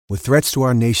With threats to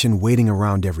our nation waiting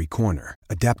around every corner,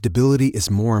 adaptability is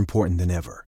more important than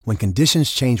ever. When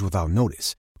conditions change without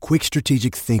notice, quick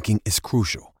strategic thinking is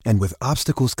crucial. And with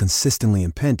obstacles consistently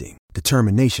impending,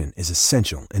 determination is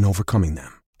essential in overcoming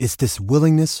them. It's this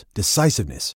willingness,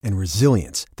 decisiveness, and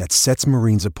resilience that sets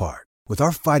Marines apart. With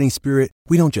our fighting spirit,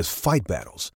 we don't just fight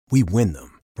battles, we win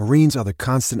them. Marines are the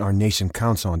constant our nation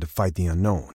counts on to fight the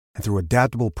unknown. And through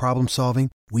adaptable problem solving,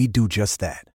 we do just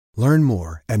that. Learn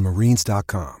more at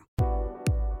marines.com.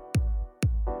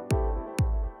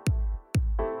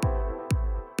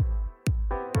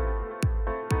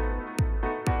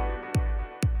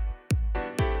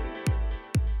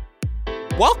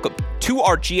 Welcome to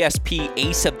our GSP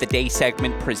Ace of the Day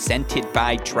segment presented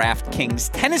by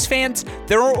DraftKings. Tennis fans,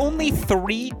 there are only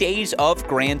 3 days of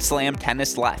Grand Slam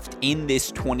tennis left in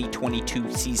this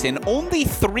 2022 season. Only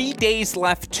 3 days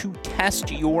left to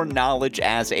test your knowledge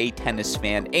as a tennis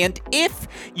fan. And if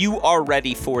you are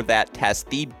ready for that test,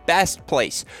 the best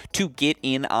place to get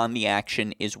in on the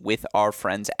action is with our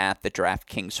friends at the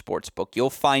DraftKings Sportsbook.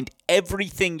 You'll find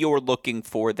everything you're looking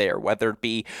for there, whether it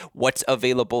be what's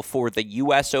available for the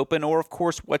U.S. Open or, of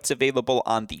course, what's available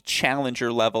on the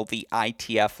Challenger level, the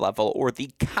ITF level, or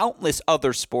the countless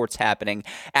other sports happening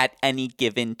at any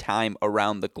given time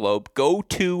around the globe. Go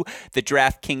to the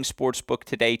DraftKings Sportsbook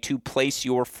today to place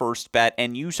your first bet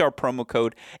and use our promo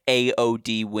code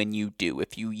AOD when you do.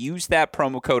 If you use that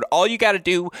promo code, all you got to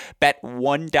do, bet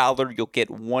 $1, you'll get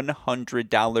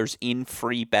 $100 in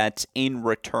free bets in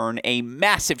return. A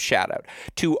massive shout out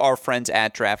to our friends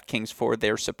at DraftKings for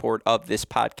their support of this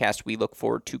podcast. We look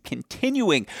forward to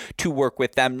continuing to work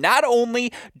with them, not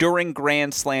only during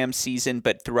Grand Slam season,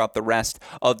 but throughout the rest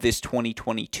of this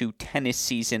 2022 tennis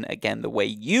season. Again, the way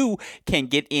you can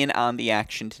get in on the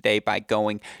action today by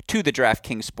going to the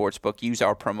DraftKings Sportsbook. Use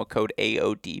our promo code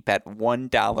AOD. Bet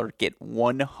 $1, get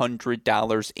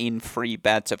 $100 in free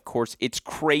bets. Of course, it's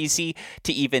crazy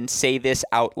to even say this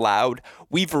out loud.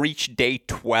 We've reached day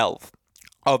 12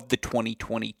 of the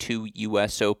 2022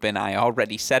 U.S. Open. I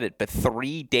already said it, but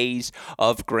 3 days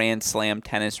of Grand Slam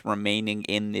tennis remaining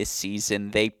in this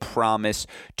season. They promise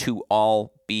to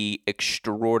all be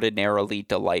extraordinarily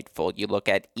delightful. You look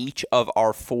at each of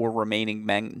our 4 remaining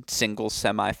men's singles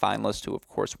semifinalists, who of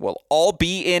course will all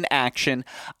be in action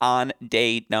on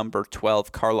day number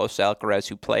 12. Carlos Alcaraz,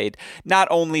 who played not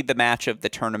only the match of the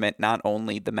tournament, not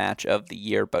only the match of the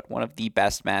year, but one of the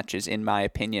best matches, in my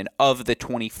opinion, of the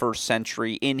 21st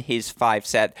century in his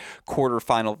 5-set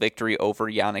quarterfinal victory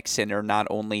over Jannik Sinner. Not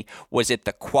only was it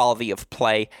the quality of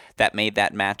play that made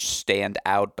that match stand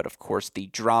out, but of course the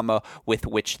drama with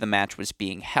which the match was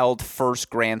being held.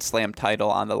 First Grand Slam title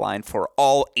on the line for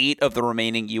all 8 of the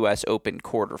remaining U.S. Open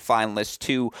quarterfinalists,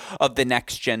 2 of the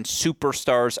next-gen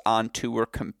superstars on tour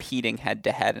competing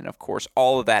head-to-head, and of course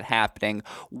all of that happening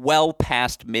well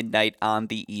past midnight on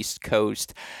the East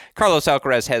Coast. Carlos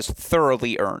Alcaraz has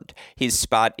thoroughly earned his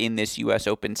spot in this U.S.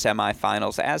 Open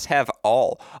semifinals, as have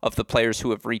all of the players who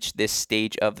have reached this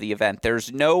stage of the event.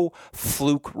 There's no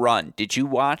fluke run. Did you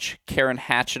watch Karen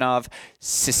Khachanov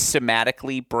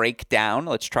systematically break down,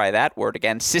 let's try that word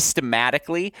again,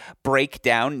 systematically break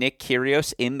down Nick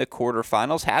Kyrgios in the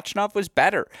quarterfinals? Khachanov was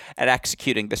better at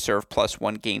executing the serve plus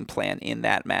 1 game plan in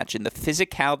that match. And the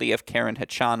physicality of Karen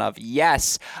Khachanov,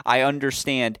 yes, I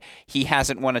understand he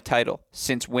hasn't won a title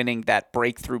since winning that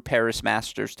breakthrough Paris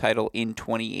Masters title in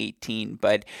 2018,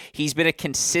 but he's been a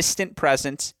consistent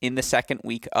presence in the second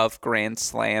week of Grand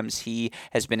Slams. He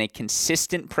has been a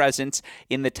consistent presence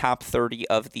in the top 30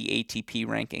 of the ATP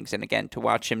rankings. And again, to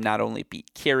watch him not only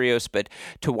beat Kyrgios, but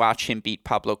to watch him beat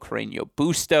Pablo Carreño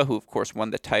Busta, who of course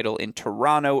won the title in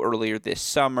Toronto earlier this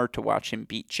summer, to watch him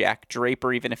beat Jack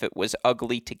Draper, even if it was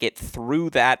ugly to get through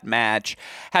that match.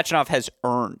 Khachanov has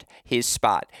earned his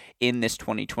spot in this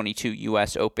 2022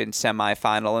 U.S. Open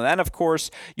semifinal. And then, of course,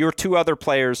 your 2 other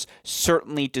players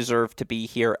certainly deserve to be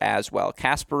here as well.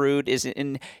 Casper Ruud is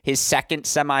in his second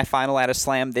semifinal at a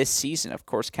slam this season. Of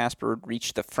course, Casper Ruud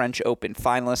reached the French Open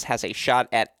finalist, has a shot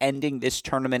at ending this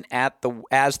tournament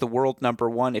as the world number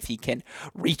 1 if he can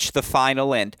reach the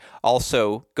final and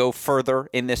also go further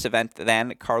in this event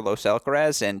than Carlos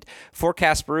Alcaraz. And for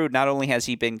Casper Ruud, not only has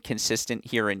he been consistent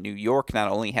here in New York,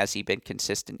 not only has he been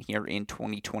consistent here in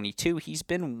 2022, he's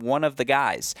been one of the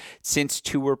guys since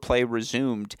tour play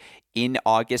resumed in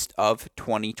August of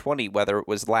 2020, whether it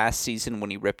was last season when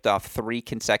he ripped off 3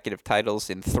 consecutive titles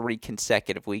in 3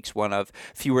 consecutive weeks, one of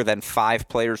fewer than 5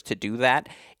 players to do that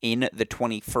in the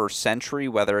 21st century,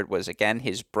 whether it was, again,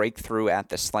 his breakthrough at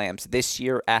the Slams this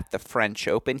year at the French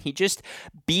Open. He just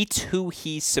beats who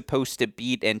he's supposed to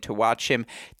beat, and to watch him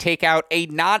take out a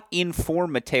not in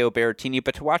form Matteo Berrettini,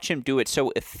 but to watch him do it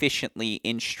so efficiently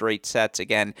in straight sets,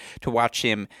 again, to watch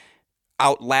him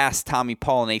outlast Tommy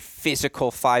Paul in a physical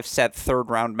 5-set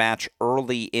third-round match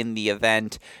early in the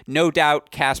event. No doubt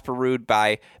Casper Ruud,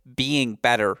 by being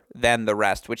better than the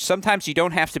rest, which sometimes you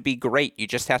don't have to be great, you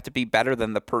just have to be better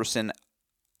than the person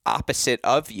opposite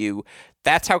of you.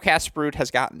 That's how Casper Ruud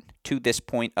has gotten to this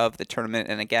point of the tournament.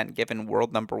 And again, given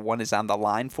world number 1 is on the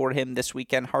line for him this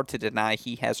weekend, hard to deny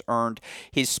he has earned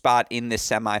his spot in this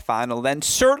semifinal. Then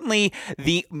certainly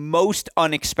the most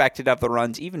unexpected of the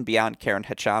runs, even beyond Karen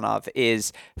Khachanov,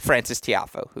 is Frances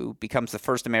Tiafoe, who becomes the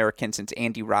first American since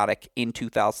Andy Roddick in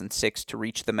 2006 to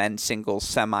reach the men's singles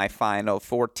semifinal.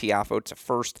 For Tiafoe, it's a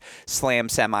first Slam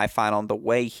semifinal, and the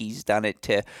way he's done it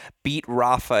to beat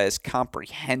Rafa as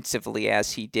comprehensively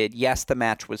as he did. Yes, the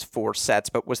match was 4 sets,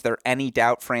 but was there any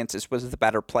doubt Frances was the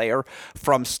better player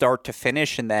from start to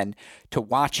finish? And then to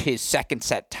watch his second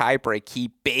set tiebreak, he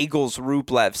bagels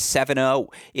Rublev 7-0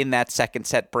 in that second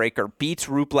set breaker, beats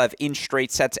Rublev in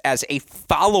straight sets as a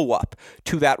follow-up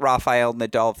to that Rafael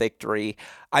Nadal victory.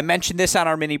 I mentioned this on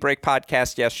our mini break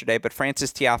podcast yesterday, but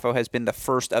Frances Tiafoe has been the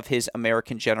first of his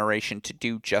American generation to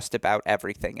do just about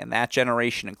everything. And that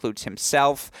generation includes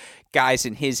himself, guys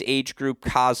in his age group,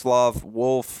 Kozlov,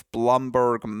 Wolf,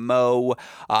 Blumberg, Mo,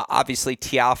 obviously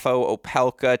Tiafoe,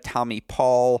 Opelka, Tommy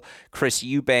Paul, Chris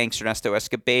Eubanks, Ernesto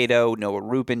Escobedo, Noah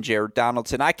Rubin, Jared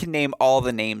Donaldson. I can name all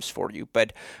the names for you,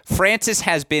 but Frances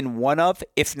has been one of,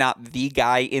 if not the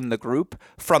guy in the group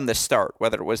from the start,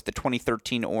 whether it was the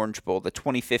 2013 Orange Bowl, the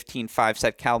 2015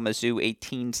 5-set Kalamazoo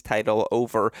 18s title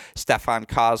over Stefan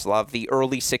Kozlov, the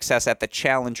early success at the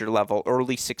challenger level,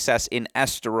 early success in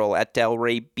Estoril, at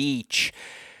Delray Beach.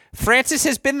 Frances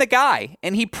has been the guy,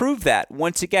 and he proved that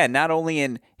once again, not only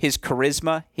in his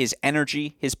charisma, his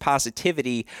energy, his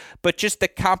positivity, but just the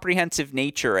comprehensive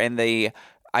nature and the,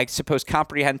 I suppose,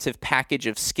 comprehensive package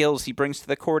of skills he brings to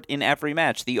the court in every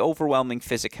match. The overwhelming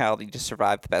physicality to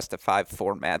survive the best-of-5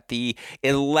 format, the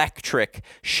electric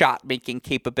shot-making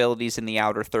capabilities in the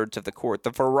outer thirds of the court, the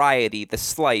variety, the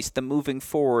slice, the moving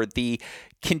forward, the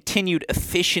continued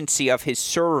efficiency of his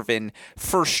serve in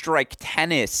first-strike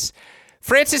tennis.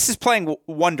 Frances is playing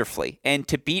wonderfully, and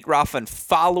to beat Rafa and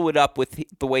follow it up with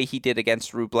the way he did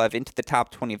against Rublev into the top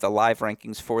 20 of the live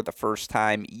rankings for the first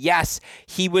time. Yes,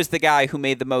 he was the guy who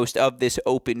made the most of this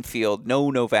open field. No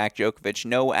Novak Djokovic,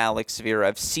 no Alex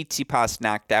Zverev, Tsitsipas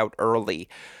knocked out early.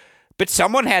 But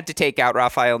someone had to take out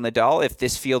Rafael Nadal if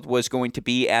this field was going to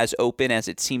be as open as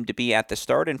it seemed to be at the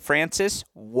start, and Frances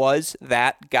was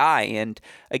that guy. And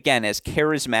again, as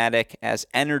charismatic, as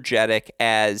energetic,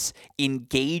 as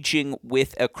engaging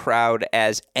with a crowd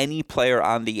as any player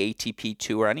on the ATP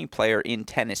Tour, any player in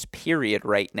tennis, period,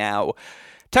 right now.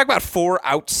 Talk about 4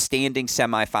 outstanding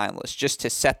semifinalists, just to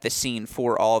set the scene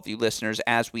for all of you listeners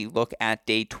as we look at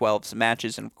Day 12's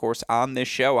matches. And of course, on this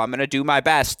show, I'm going to do my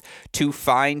best to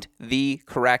find the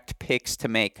correct picks to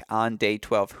make on Day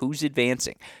 12. Who's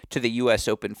advancing to the U.S.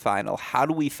 Open final? How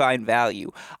do we find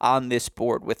value on this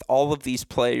board with all of these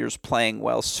players playing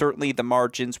well? Certainly the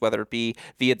margins, whether it be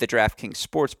via the DraftKings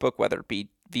Sportsbook, whether it be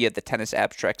via the Tennis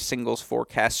Abstract singles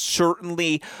forecast.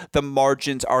 Certainly the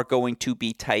margins are going to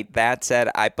be tight. That said,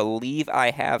 I believe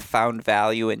I have found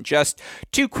value. And just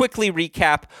to quickly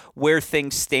recap where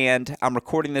things stand, I'm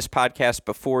recording this podcast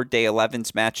before Day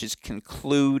 11's matches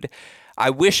conclude.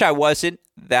 I wish I wasn't.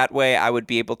 That way I would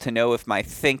be able to know if my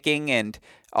thinking and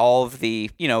all of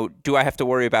the, do I have to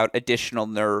worry about additional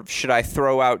nerves? Should I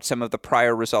throw out some of the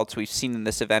prior results we've seen in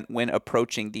this event when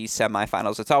approaching these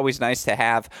semifinals? It's always nice to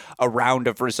have a round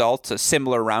of results, a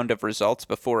similar round of results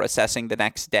before assessing the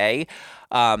next day.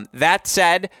 That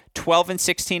said,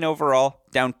 12-16 overall,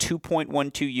 down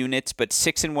 2.12 units, but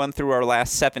 6-1 through our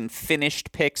last 7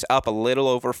 finished picks, up a little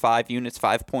over 5 units,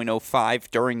 5.05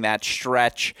 during that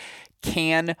stretch.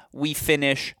 Can we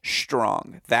finish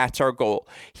strong? That's our goal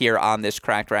here on this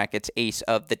Cracked Racquets Ace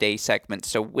of the Day segment.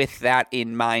 So with that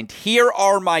in mind, here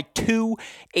are my 2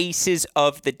 aces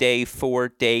of the day for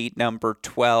day number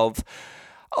 12.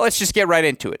 Let's just get right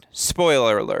into it.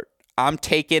 Spoiler alert. I'm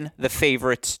taking the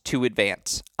favorites to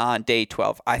advance on day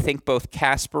 12. I think both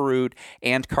Casper Ruud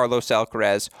and Carlos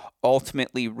Alcaraz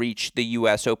ultimately reach the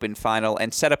U.S. Open final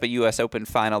and set up a U.S. Open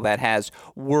final that has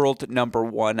world number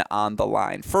one on the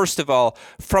line. First of all,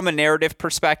 from a narrative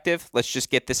perspective, let's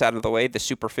just get this out of the way, the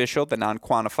superficial, the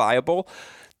non-quantifiable.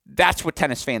 That's what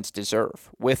tennis fans deserve.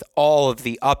 With all of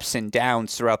the ups and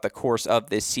downs throughout the course of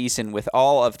this season, with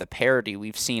all of the parity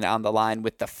we've seen on the line,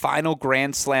 with the final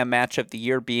Grand Slam match of the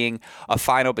year being a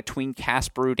final between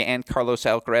Casper Ruud and Carlos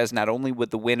Alcaraz, not only would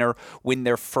the winner win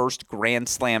their first Grand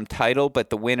Slam title,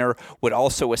 but the winner would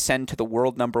also ascend to the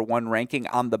world number one ranking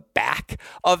on the back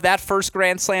of that first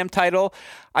Grand Slam title.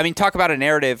 I mean, talk about a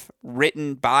narrative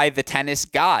written by the tennis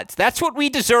gods. That's what we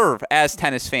deserve as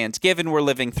tennis fans, given we're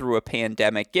living through a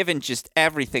pandemic, given just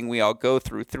everything we all go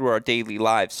through our daily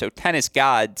lives. So tennis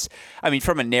gods, I mean,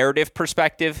 from a narrative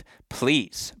perspective,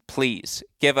 please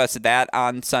give us that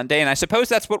on Sunday. And I suppose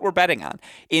that's what we're betting on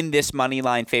in this money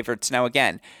line favorites. Now,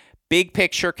 again, big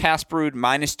picture, Casper Ruud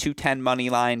minus 210 money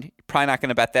line. Probably not going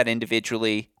to bet that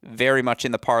individually. Very much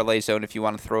in the parlay zone if you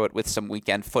want to throw it with some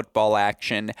weekend football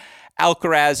action.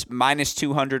 Alcaraz minus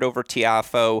 200 over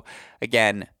Tiafoe.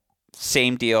 Again,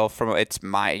 same deal. It's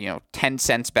my 10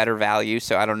 cents better value,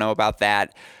 so I don't know about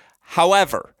that.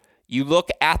 However, you look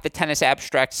at the Tennis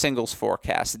Abstract singles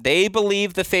forecast. They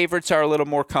believe the favorites are a little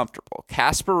more comfortable.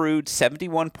 Casper Ruud,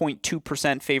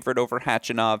 71.2% favorite over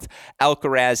Khachanov.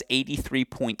 Alcaraz,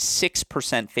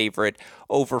 83.6% favorite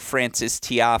over Frances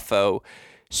Tiafoe.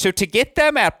 So to get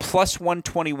them at plus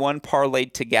 121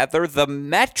 parlayed together, the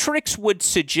metrics would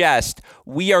suggest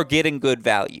we are getting good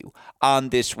value on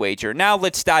this wager. Now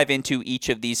let's dive into each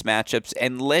of these matchups,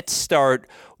 and let's start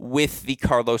with the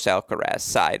Carlos Alcaraz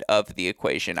side of the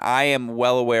equation. I am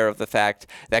well aware of the fact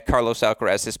that Carlos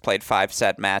Alcaraz has played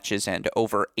 5-set matches and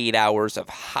over 8 hours of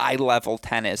high-level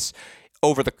tennis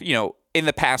over in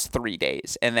the past 3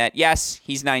 days, and that, yes,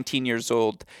 he's 19 years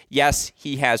old. Yes,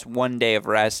 he has 1 day of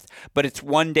rest, but it's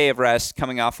 1 day of rest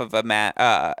coming off of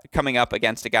coming up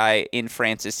against a guy in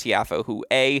Frances Tiafoe who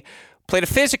played a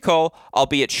physical,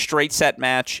 albeit straight set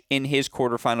match in his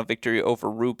quarterfinal victory over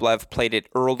Rublev. Played it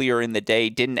earlier in the day,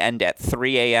 didn't end at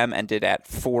 3 a.m., ended at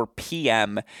 4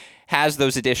 p.m., has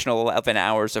those additional 11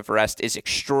 hours of rest, is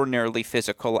extraordinarily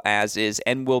physical as is,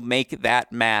 and will make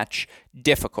that match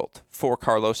difficult for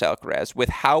Carlos Alcaraz. With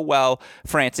how well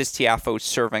Frances Tiafoe is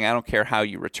serving, I don't care how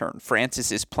you return.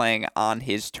 Frances is playing on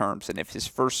his terms, and if his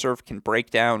first serve can break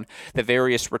down the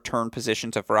various return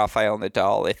positions of Rafael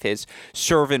Nadal, if his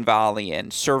serve and volley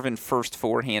and serve and first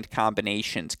forehand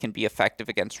combinations can be effective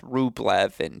against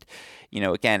Rublev and,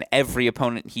 again, every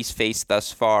opponent he's faced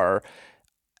thus far,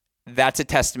 that's a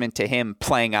testament to him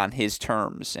playing on his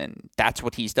terms, and that's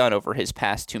what he's done over his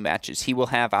past 2 matches. He will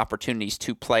have opportunities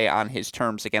to play on his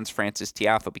terms against Frances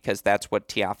Tiafoe because that's what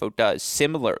Tiafoe does.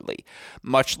 Similarly,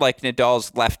 much like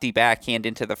Nadal's lefty backhand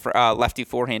into the lefty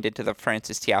forehand into the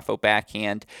Frances Tiafoe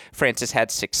backhand, Frances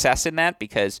had success in that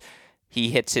because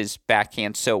he hits his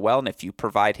backhand so well, and if you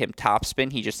provide him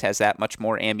topspin, he just has that much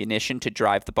more ammunition to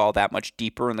drive the ball that much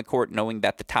deeper in the court, knowing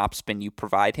that the topspin you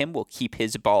provide him will keep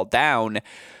his ball down.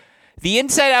 The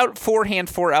inside-out forehand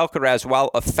for Alcaraz,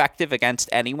 while effective against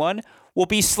anyone, will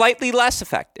be slightly less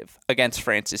effective against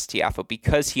Frances Tiafoe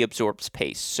because he absorbs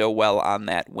pace so well on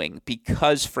that wing,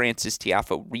 because Frances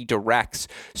Tiafoe redirects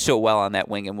so well on that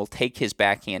wing and will take his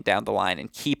backhand down the line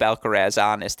and keep Alcaraz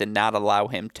honest and not allow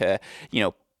him to,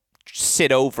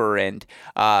 sit over and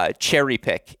cherry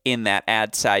pick in that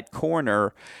ad side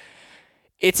corner.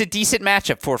 It's a decent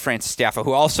matchup for Frances Tiafoe,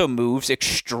 who also moves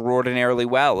extraordinarily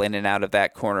well in and out of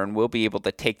that corner and will be able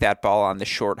to take that ball on the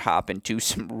short hop and do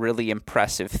some really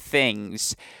impressive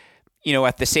things.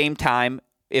 At the same time,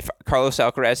 if Carlos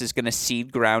Alcaraz is going to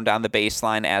cede ground on the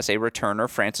baseline as a returner,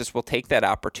 Frances will take that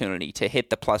opportunity to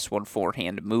hit the +1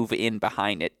 forehand, move in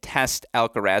behind it, test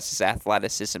Alcaraz's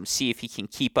athleticism, see if he can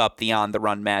keep up the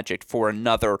on-the-run magic for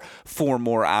another 4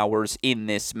 more hours in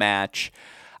this match.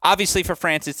 Obviously, for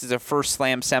Frances, it's a first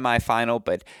slam semifinal,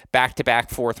 but back-to-back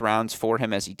 4th rounds for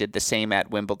him as he did the same at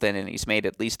Wimbledon, and he's made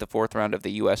at least the 4th round of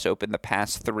the U.S. Open the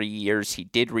past 3 years. He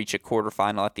did reach a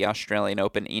quarterfinal at the Australian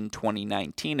Open in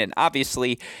 2019, and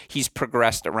obviously he's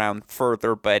progressed around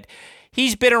further, but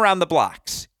he's been around the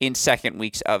blocks in second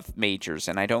weeks of majors,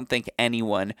 and I don't think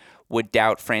anyone would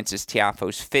doubt Frances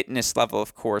Tiafoe's fitness level.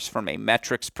 Of course, from a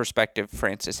metrics perspective,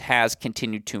 Frances has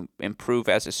continued to improve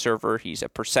as a server. He's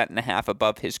 1.5%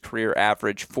 above his career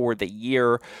average for the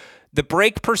year. The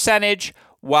break percentage,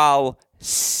 while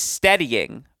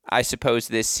steadying, I suppose,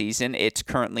 this season, it's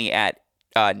currently at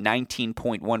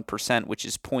 19.1%, which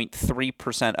is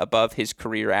 0.3% above his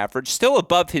career average. Still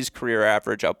above his career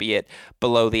average, albeit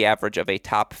below the average of a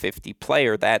top 50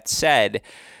 player. That said,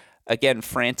 again,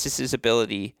 Francis's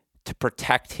ability to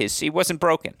protect he wasn't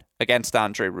broken against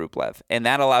Andrei Rublev, and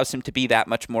that allows him to be that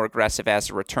much more aggressive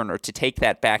as a returner, to take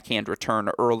that backhand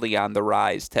return early on the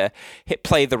rise, to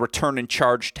play the return and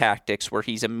charge tactics where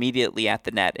he's immediately at the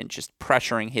net and just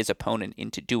pressuring his opponent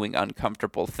into doing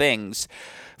uncomfortable things.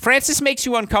 Francis makes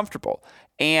you uncomfortable.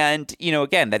 And,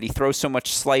 again, that he throws so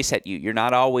much slice at you. You're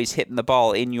not always hitting the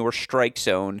ball in your strike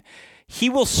zone. He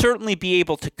will certainly be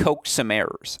able to coax some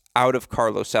errors out of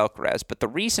Carlos Alcaraz. But the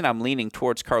reason I'm leaning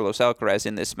towards Carlos Alcaraz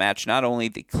in this match, not only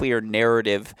the clear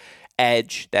narrative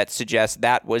edge that suggests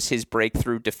that was his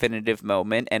breakthrough definitive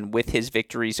moment, and with his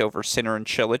victories over Sinner and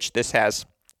Cilic, this has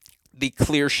the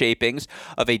clear shapings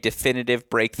of a definitive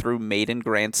breakthrough maiden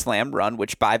Grand Slam run,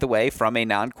 which, by the way, from a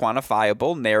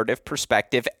non-quantifiable narrative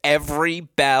perspective, every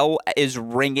bell is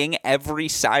ringing, every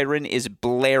siren is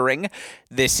blaring.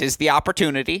 This is the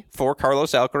opportunity for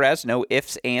Carlos Alcaraz. No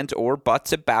ifs, ands, or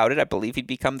buts about it. I believe he'd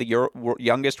become the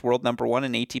youngest world number one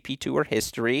in ATP Tour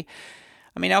history.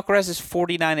 I mean, Alcaraz is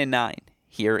 49-9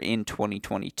 here in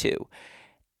 2022.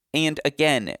 And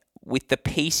again, with the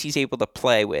pace he's able to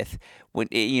play with, when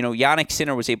Jannik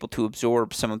Sinner was able to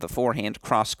absorb some of the forehand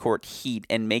cross-court heat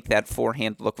and make that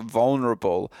forehand look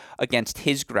vulnerable against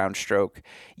his ground stroke.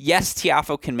 Yes,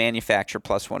 Tiafoe can manufacture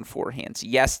 +1 forehands.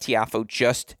 Yes, Tiafoe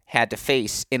just had to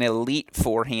face an elite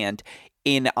forehand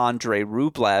in Andrei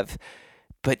Rublev.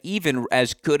 But even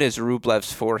as good as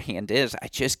Rublev's forehand is, I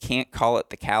just can't call it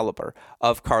the caliber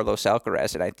of Carlos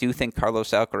Alcaraz. And I do think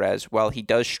Carlos Alcaraz, while he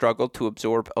does struggle to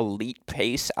absorb elite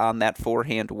pace on that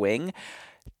forehand wing,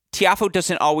 Tiafoe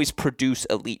doesn't always produce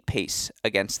elite pace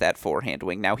against that forehand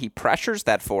wing. Now, he pressures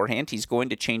that forehand. He's going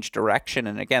to change direction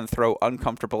and, again, throw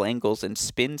uncomfortable angles and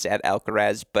spins at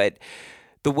Alcaraz. But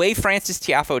the way Francis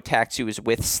Tiafoe attacks you is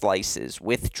with slices,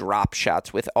 with drop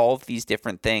shots, with all of these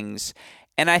different things.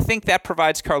 And I think that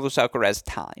provides Carlos Alcaraz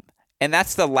time. And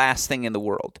that's the last thing in the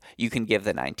world you can give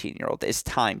the 19-year-old is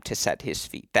time to set his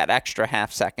feet, that extra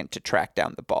half second to track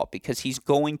down the ball, because he's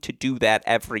going to do that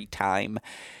every time.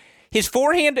 His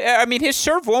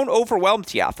serve won't overwhelm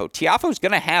Tiafoe. Tiafoe's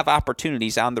going to have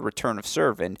opportunities on the return of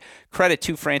serve. And credit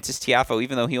to Francis Tiafoe,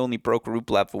 even though he only broke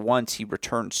Rublev once, he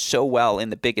returned so well in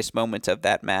the biggest moments of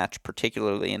that match,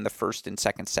 particularly in the first and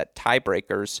second set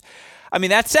tiebreakers.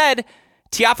 That said,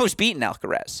 Tiafoe's beaten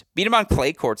Alcaraz. Beat him on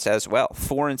clay courts as well.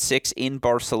 4-6 in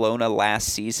Barcelona last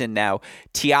season. Now,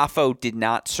 Tiafoe did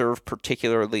not serve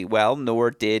particularly well, nor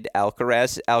did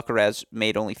Alcaraz. Alcaraz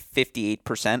made only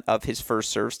 58% of his first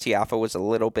serves. Tiafoe was a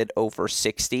little bit over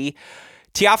 60%.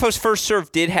 Tiafoe's first serve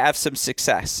did have some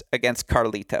success against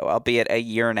Carlito, albeit a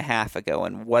year and a half ago,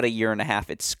 and what a year and a half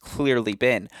it's clearly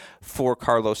been for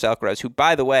Carlos Alcaraz, who,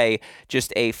 by the way,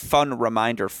 just a fun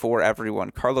reminder for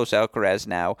everyone, Carlos Alcaraz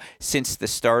now, since the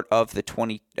start of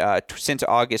since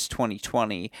August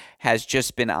 2020, has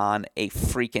just been on a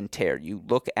freaking tear. You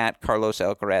look at Carlos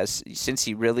Alcaraz, since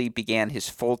he really began his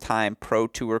full-time Pro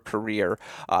Tour career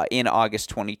in August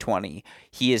 2020,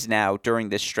 he is now, during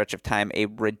this stretch of time, a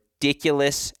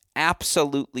ridiculous,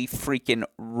 absolutely freaking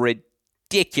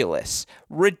ridiculous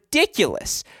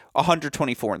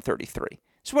 124-33.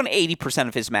 He's won 80%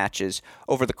 of his matches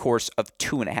over the course of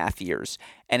 2.5 years,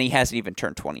 and he hasn't even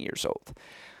turned 20 years old.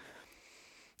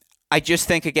 I just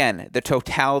think, again, the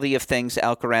totality of things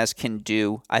Alcaraz can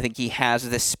do, I think he has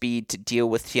the speed to deal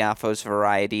with Tiafoe's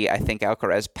variety. I think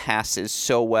Alcaraz passes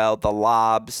so well, the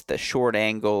lobs, the short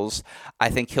angles. I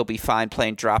think he'll be fine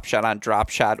playing drop shot on drop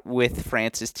shot with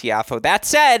Francis Tiafoe. That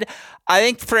said, I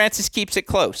think Francis keeps it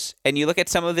close. And you look at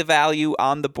some of the value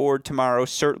on the board tomorrow,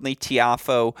 certainly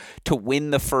Tiafoe to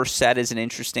win the first set is an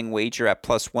interesting wager at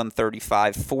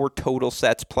 +135, 4 total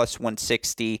sets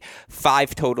 +160,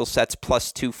 5 total sets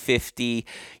 +250.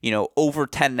 Over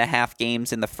 10.5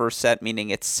 games in the first set,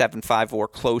 meaning it's 7-5 or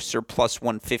closer,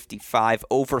 +155,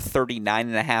 over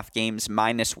 39.5 games,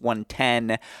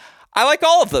 -110. I like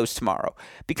all of those tomorrow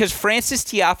because Francis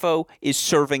Tiafoe is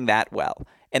serving that well.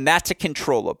 And that's a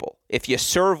controllable. If you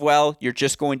serve well, you're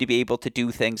just going to be able to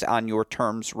do things on your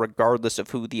terms regardless of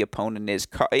who the opponent is.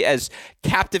 As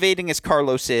captivating as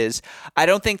Carlos is, I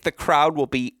don't think the crowd will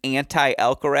be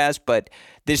anti-Alcaraz, but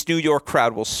this New York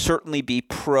crowd will certainly be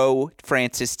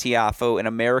pro-Francis Tiafoe, an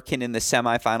American in the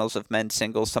semifinals of men's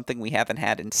singles, something we haven't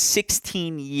had in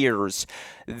 16 years.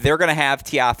 They're going to have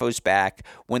Tiafoe's back.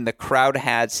 When the crowd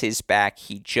has his back,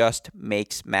 he just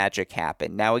makes magic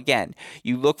happen. Now, again,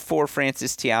 you look for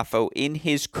Francis Tiafoe in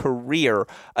his career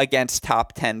against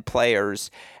top 10 players.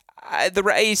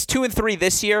 He's 2-3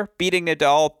 this year, beating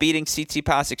Nadal, beating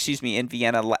Tsitsipas, in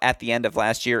Vienna at the end of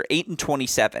last year.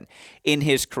 8-27 in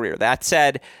his career. That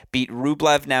said, beat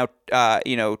Rublev now,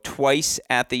 twice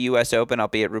at the U.S. Open,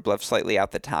 albeit Rublev slightly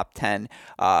out the top 10.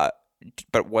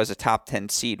 But was a top 10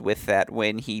 seed with that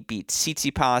win. He beat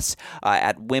Tsitsipas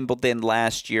at Wimbledon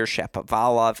last year,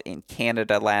 Shapovalov in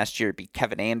Canada last year, beat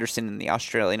Kevin Anderson in the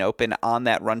Australian Open on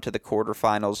that run to the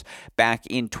quarterfinals back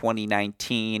in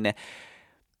 2019.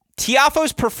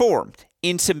 Tiafoe's performed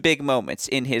in some big moments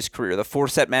in his career. The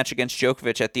 4-set match against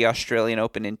Djokovic at the Australian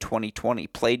Open in 2020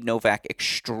 played Novak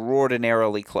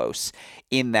extraordinarily close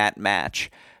in that match.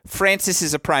 Francis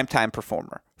is a primetime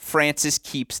performer. Francis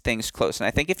keeps things close. And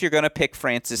I think if you're going to pick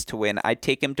Francis to win, I'd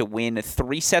take him to win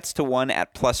 3-1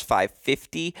 at plus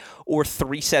 550 or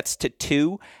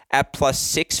 3-2 at plus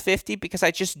 650 because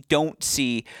I just don't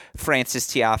see Francis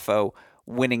Tiafoe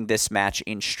winning this match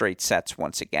in straight sets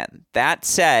once again. That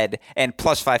said, and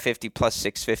plus 550, plus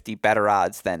 650, better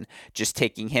odds than just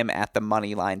taking him at the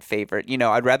money line favorite.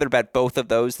 I'd rather bet both of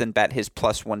those than bet his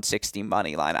plus 160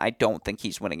 money line. I don't think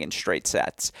he's winning in straight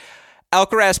sets.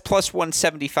 Alcaraz plus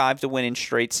 175 to win in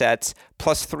straight sets,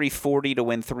 plus 340 to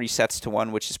win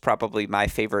 3-1, which is probably my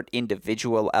favorite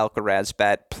individual Alcaraz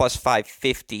bet, plus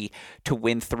 550 to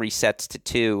win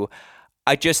 3-2.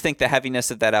 I just think the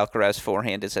heaviness of that Alcaraz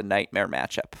forehand is a nightmare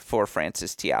matchup for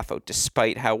Francis Tiafoe,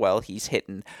 despite how well he's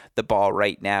hitting the ball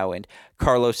right now. And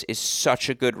Carlos is such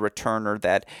a good returner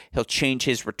that he'll change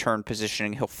his return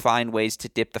positioning. He'll find ways to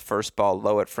dip the first ball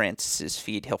low at Francis's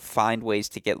feet. He'll find ways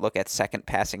to look at second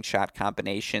passing shot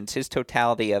combinations. His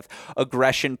totality of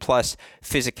aggression plus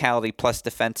physicality plus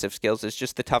defensive skills is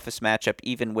just the toughest matchup,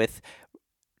 even with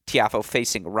Tiafoe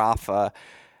facing Rafa.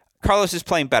 Carlos is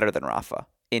playing better than Rafa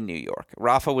in New York.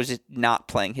 Rafa was not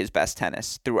playing his best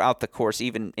tennis throughout the course,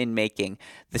 even in making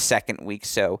the second week.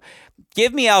 So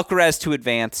give me Alcaraz to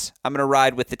advance. I'm going to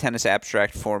ride with the tennis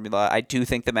abstract formula. I do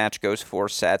think the match goes 4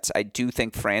 sets. I do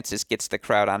think Francis gets the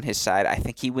crowd on his side. I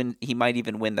think he might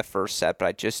even win the first set,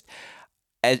 but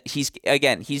he's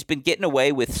been getting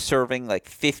away with serving like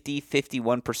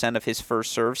 50-51% of his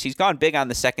first serves. He's gone big on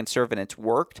the second serve and it's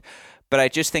worked, but I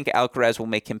just think Alcaraz will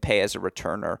make him pay as a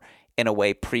returner in a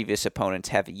way previous opponents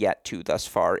have yet to thus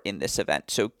far in this event.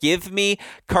 So give me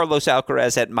Carlos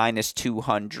Alcaraz at minus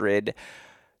 200.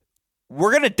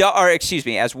 We're going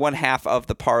to, as one half of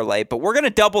the parlay, but we're going to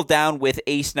double down with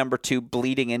ace number 2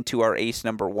 bleeding into our ace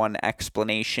number 1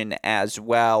 explanation as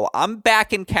well. I'm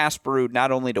backing Casper Ruud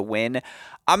not only to win,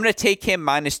 I'm going to take him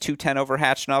minus 210 over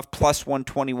Khachanov, plus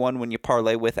 121 when you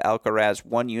parlay with Alcaraz,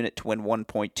 1 unit to win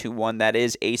 1.21. That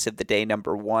is ace of the day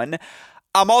number 1.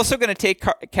 I'm also going to take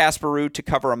Casper Ruud to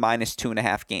cover a minus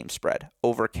 2.5 game spread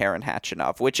over Karen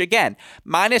Khachanov, which again,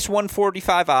 minus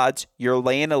 145 odds, you're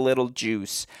laying a little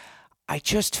juice. I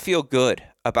just feel good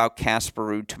about Casper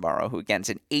Ruud tomorrow, who again is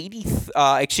an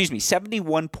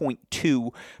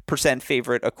 71.2%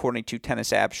 favorite according to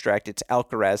Tennis Abstract. It's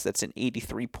Alcaraz that's an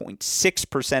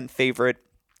 83.6% favorite.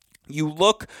 You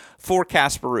look for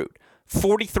Casper Ruud,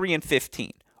 43-15.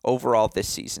 Overall this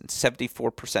season,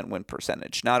 74% win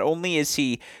percentage. Not only is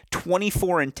he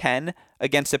 24-10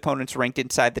 against opponents ranked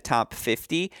inside the top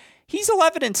 50, he's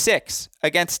 11-6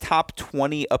 against top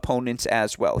 20 opponents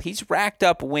as well. He's racked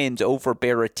up wins over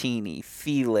Berrettini,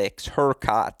 Felix,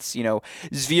 Hurkacz,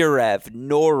 Zverev,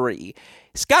 Norrie.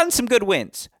 He's gotten some good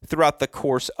wins throughout the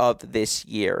course of this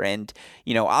year and,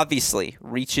 obviously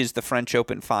reaches the French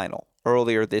Open final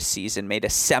earlier this season, made a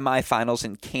semifinals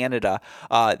in Canada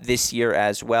this year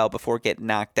as well before getting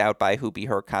knocked out by Hubie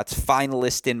Hurkacz,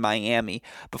 finalist in Miami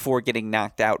before getting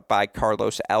knocked out by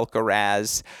Carlos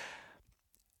Alcaraz.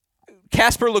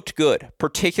 Casper looked good,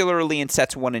 particularly in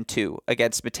sets 1 and 2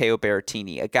 against Matteo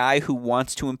Berrettini, a guy who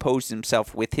wants to impose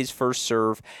himself with his first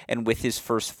serve and with his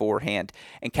first forehand.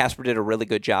 And Casper did a really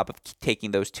good job of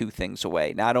taking those two things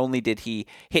away. Not only did he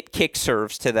hit kick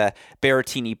serves to the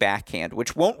Berrettini backhand,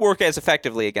 which won't work as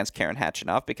effectively against Karen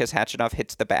Khachanov because Khachanov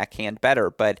hits the backhand better,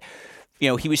 but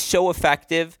he was so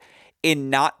effective in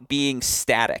not being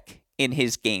static in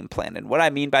his game plan. And what I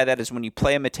mean by that is when you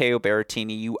play a Matteo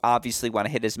Berrettini, you obviously want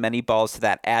to hit as many balls to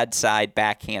that ad side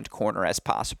backhand corner as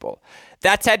possible.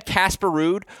 That said, Casper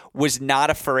Ruud was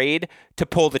not afraid to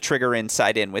pull the trigger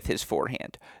inside in with his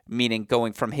forehand, meaning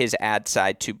going from his ad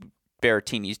side to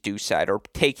Berrettini's do side or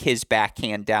take his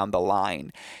backhand down the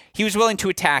line. He was willing to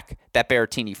attack that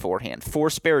Berrettini forehand,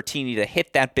 force Berrettini to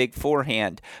hit that big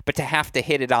forehand, but to have to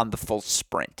hit it on the full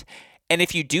sprint. And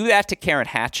if you do that to Karen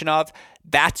Khachanov,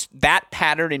 that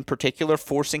pattern in particular,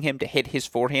 forcing him to hit his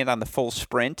forehand on the full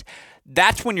sprint,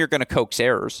 that's when you're going to coax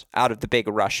errors out of the big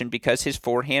Russian, because his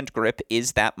forehand grip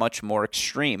is that much more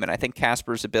extreme. And I think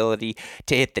Casper's ability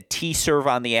to hit the T serve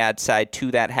on the ad side to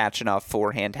that Khachanov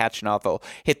forehand, Khachanov will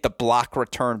hit the block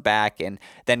return back, and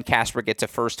then Casper gets a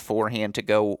first forehand to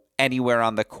go anywhere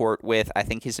on the court with. I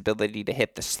think his ability to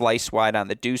hit the slice wide on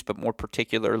the deuce, but more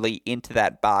particularly into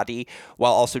that body,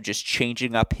 while also just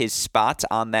changing up his spots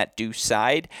on that deuce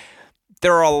side.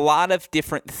 There are a lot of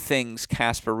different things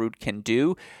Casper Ruud can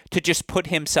do to just put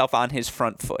himself on his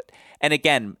front foot. And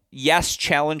again, yes,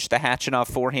 challenge the Khachanov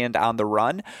forehand on the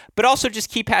run, but also just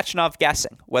keep Khachanov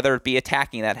guessing, whether it be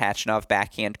attacking that Khachanov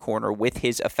backhand corner with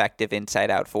his effective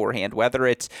inside-out forehand, whether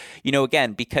it's,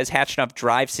 again, because Khachanov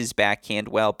drives his backhand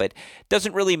well, but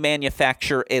doesn't really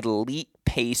manufacture elite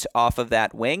pace off of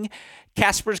that wing.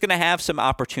 Casper's going to have some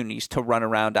opportunities to run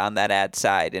around on that ad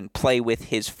side and play with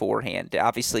his forehand.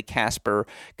 Obviously, Casper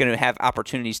going to have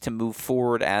opportunities to move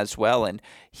forward as well, and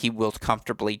he will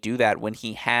comfortably do that when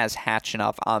he has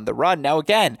Khachanov on the run. Now,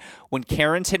 again, when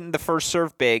Karin's hitting the first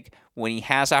serve big, when he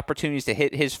has opportunities to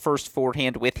hit his first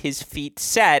forehand with his feet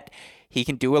set, he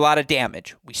can do a lot of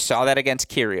damage. We saw that against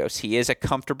Kyrgios. He is a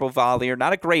comfortable volleyer,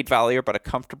 not a great volleyer, but a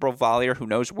comfortable volleyer who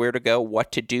knows where to go,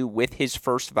 what to do with his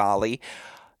first volley.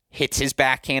 Hits his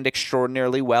backhand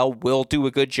extraordinarily well, will do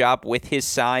a good job with his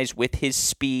size, with his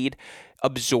speed,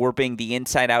 absorbing the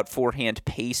inside-out forehand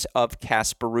pace of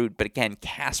Casper Ruud. But again,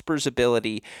 Casper's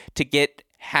ability to get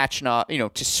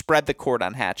Khachanov, to spread the court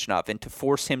on Khachanov and to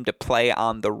force him to play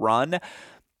on the run,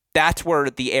 that's where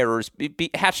the errors.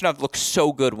 Khachanov looks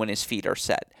so good when his feet are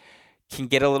set. Can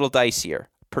get a little dicier,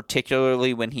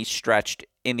 particularly when he's stretched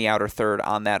in the outer third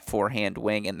on that forehand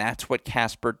wing, and that's what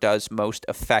Casper does most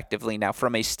effectively. Now,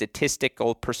 from a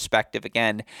statistical perspective,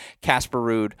 again, Casper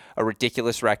Ruud, a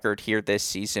ridiculous record here this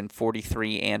season,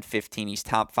 43-15. He's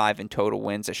top 5 in total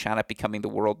wins, a shot at becoming the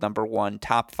world number 1,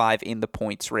 top 5 in the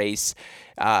points race.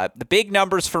 The big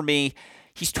numbers for me,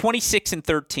 he's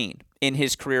 26-13 in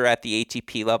his career at the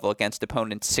ATP level against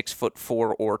opponents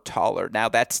 6'4" or taller. Now,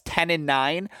 that's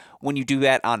 10-9 when you do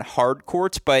that on hard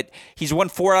courts, but he's won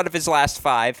 4 out of his last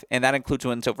 5, and that includes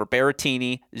wins over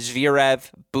Berrettini,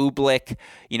 Zverev, Bublik,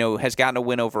 has gotten a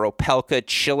win over Opelka,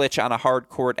 Cilic on a hard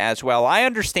court as well. I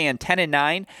understand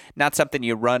 10-9, not something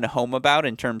you run home about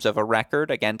in terms of a record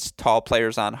against tall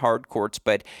players on hard courts,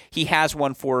 but he has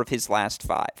won 4 of his last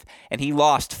 5, and he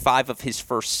lost 5 of his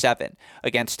first 7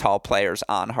 against tall players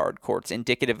on hard courts,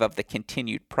 indicative of the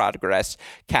continued progress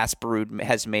Casper Ruud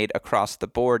has made across the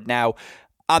board. Now,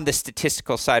 on the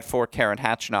statistical side for Karen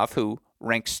Khachanov, who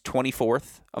ranks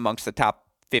 24th amongst the top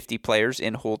 50 players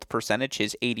in hold percentage,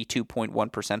 his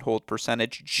 82.1% hold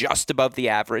percentage, just above the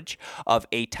average of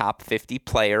a top 50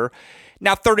 player.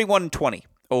 Now 31-20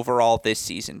 overall this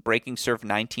season, breaking serve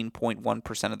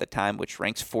 19.1% of the time, which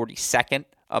ranks 42nd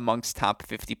amongst top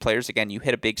 50 players. Again, you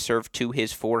hit a big serve to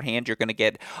his forehand, you're going to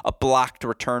get a blocked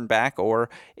return back, or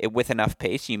with enough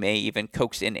pace, you may even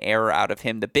coax an error out of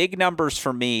him. The big numbers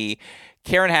for me,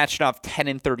 Karen Khachanov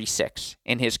 10-36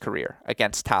 in his career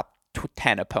against top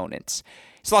 10 opponents.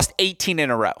 He's lost 18 in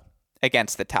a row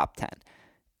against the top 10.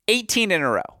 18 in a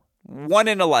row.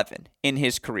 1-11 in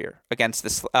his career against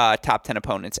the top 10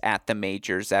 opponents at the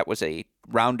majors. That was a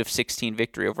round of 16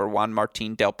 victory over Juan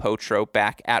Martín del Potro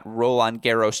back at Roland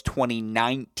Garros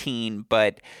 2019.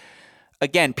 But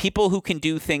again, people who can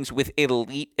do things with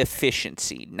elite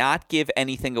efficiency, not give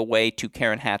anything away to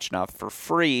Karen Khachanov for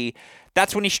free,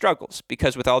 that's when he struggles,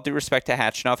 because with all due respect to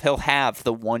Khachanov, he'll have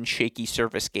the one shaky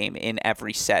service game in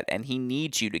every set, and he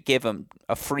needs you to give him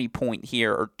a free point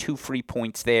here or 2 free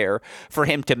points there for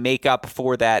him to make up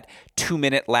for that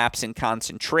 2-minute lapse in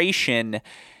concentration.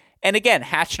 And again,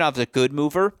 Khachanov's a good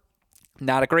mover,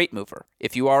 not a great mover.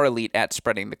 If you are elite at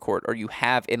spreading the court, or you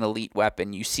have an elite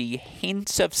weapon, you see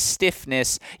hints of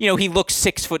stiffness. He looks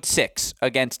 6'6"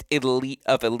 against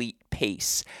elite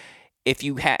pace. If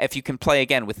you can play,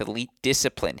 again, with elite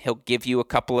discipline, he'll give you a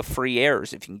couple of free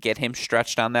errors. If you can get him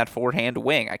stretched on that forehand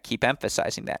wing, I keep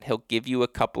emphasizing that, he'll give you a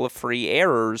couple of free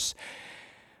errors.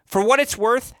 For what it's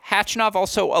worth, Khachanov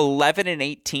also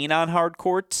 11-18 on hard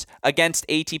courts against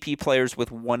ATP players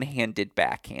with one-handed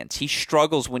backhands. He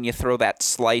struggles when you throw that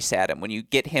slice at him, when you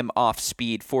get him off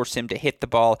speed, force him to hit the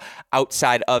ball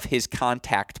outside of his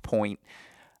contact point.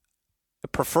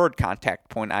 Preferred contact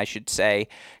point, I should say.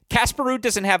 Casper Ruud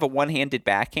doesn't have a one-handed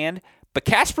backhand, but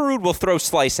Casper Ruud will throw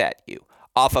slice at you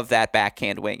off of that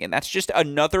backhand wing, and that's just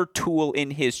another tool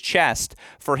in his chest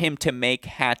for him to make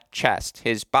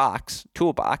his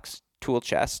toolbox, tool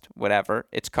chest, whatever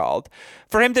it's called,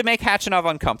 for him to make Khachanov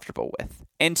uncomfortable with.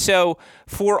 And so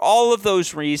for all of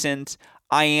those reasons,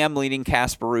 I am leading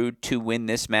Casper Ruud to win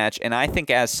this match, and I think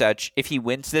as such, if he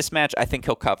wins this match, I think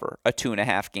he'll cover a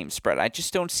 2.5 game spread. I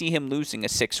just don't see him losing a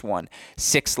 6-1,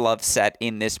 6-love set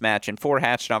in this match. And for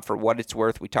Khachanov, for what it's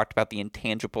worth, we talked about the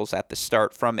intangibles at the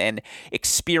start. From an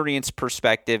experience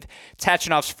perspective, it's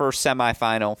Khachanov's first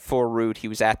semifinal for Ruud. He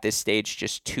was at this stage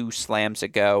just 2 slams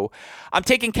ago. I'm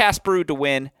taking Casper Ruud to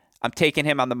win. I'm taking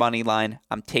him on the money line.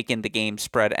 I'm taking the game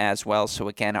spread as well. So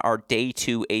again, our day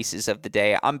 2 aces of the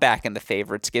day. I'm back in the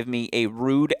favorites. Give me a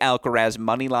Ruud Alcaraz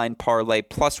money line parlay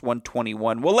plus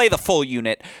 121. We'll lay the full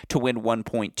unit to win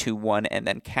 1.21, and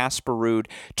then Casper Ruud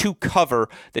to cover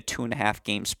the 2.5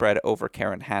 game spread over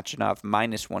Karen Khachanov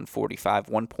minus 145,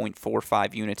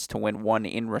 1.45 units to win 1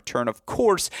 in return. Of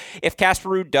course, if Casper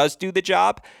Ruud does do the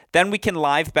job, then we can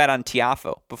live bet on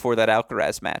Tiafoe before that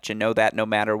Alcaraz match and know that no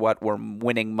matter what, we're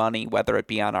winning money, whether it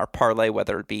be on our parlay,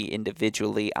 whether it be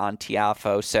individually on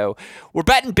Tiafoe. So we're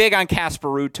betting big on Casper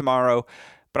Ruud tomorrow,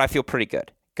 but I feel pretty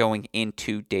good going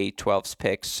into Day 12's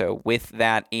picks. So with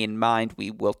that in mind, we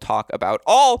will talk about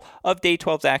all of Day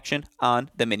 12's action on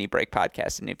the Mini Break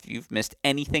podcast. And if you've missed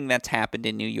anything that's happened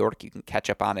in New York, you can catch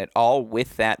up on it all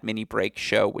with that Mini Break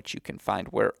show, which you can find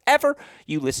wherever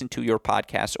you listen to your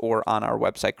podcast or on our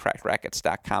website,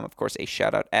 crackrackets.com. Of course, a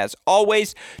shout out as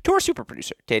always to our super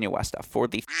producer, Daniel Westoff, for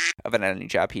the of an editing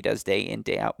job he does day in,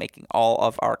 day out, making all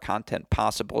of our content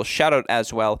possible. Shout out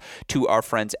as well to our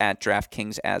friends at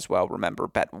DraftKings as well. Remember,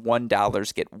 bet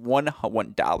 $1, get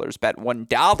 $100. Bet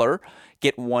 $1,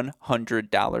 get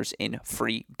 $100 in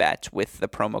free bets with the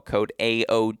promo code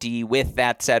AOD. With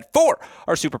that said, for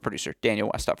our super producer,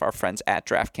 Daniel Westoff, our friends at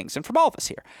DraftKings, and from all of us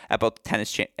here at both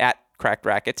at Cracked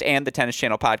Rackets and the Tennis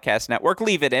Channel Podcast Network.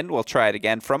 Leave it in. We'll try it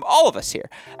again. From all of us here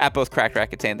at both Cracked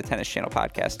Rackets and the Tennis Channel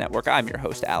Podcast Network, I'm your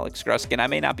host, Alex Gruskin. I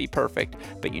may not be perfect,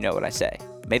 but you know what I say.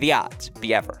 May the odds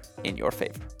be ever in your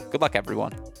favor. Good luck,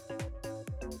 everyone.